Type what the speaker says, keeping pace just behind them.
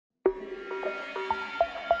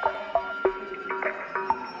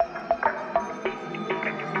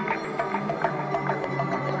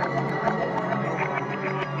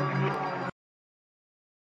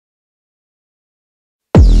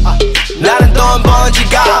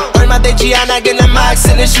되지 않아 그냥 막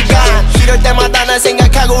쓰는 시간 이럴 때마다 날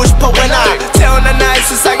생각하고 싶어 when I 태어난 나의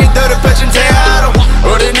세상이 더럽혀진 대하루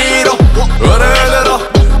우린 이로 어른으로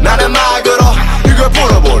나는 막으로 이걸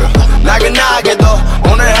풀어보려 나긋나게도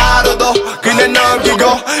오늘 하루도 그냥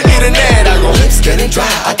넘기고 일어내라고 Lips getting dry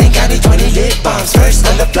I think I need 20 lip balms First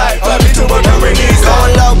on the flight Probably too much on my knees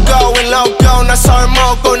Going low, going loco 나 설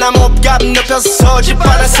먹고 나 몸값 높여서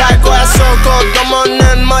소집하나 살 거야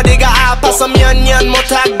소코도모는 머리가 아파서 몇 년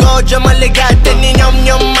못하고 저 멀리 갈 테니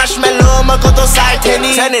냠냠 마시멜로 먹고도 살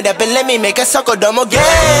테니 Turn it up and let me make a 소코도모 game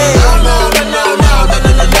No, no, no, no, no, no,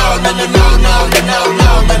 no, no, no, no, no, no, no,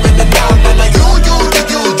 no, no, no,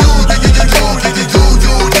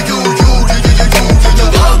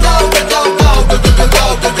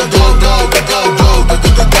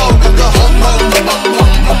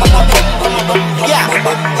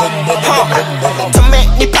 To make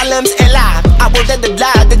me problems alive I will let the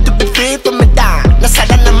lie that to be free from a die 나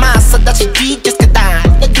살아남아서 다시 뒤졌겠다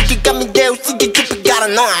내 두기감이 되어 쓰기 좁히 gotta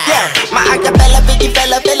know My acapella biggie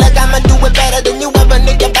fella I'ma do it better than you ever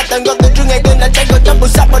느껴봤던 것들 중에 그날 제거 전부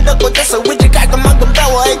사버렸고 됐어 위지 깔끔하고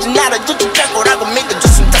배워 이제 나를 주축 잡고라고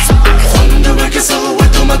믿어줬으면 됐어 혼자밖에서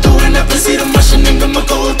외도마도에 나쁜 씨름 마시는 건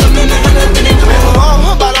먹고 떠면은 하나 되는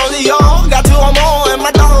거 But only you got to want more in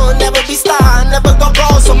my own Never be star, never go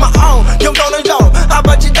goals on my own 용돈을 줘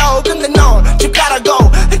아버지도 근데 넌 you gotta go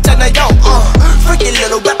했잖아요 Freaky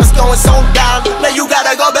little rappers going so down Now you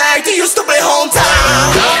gotta go back to your story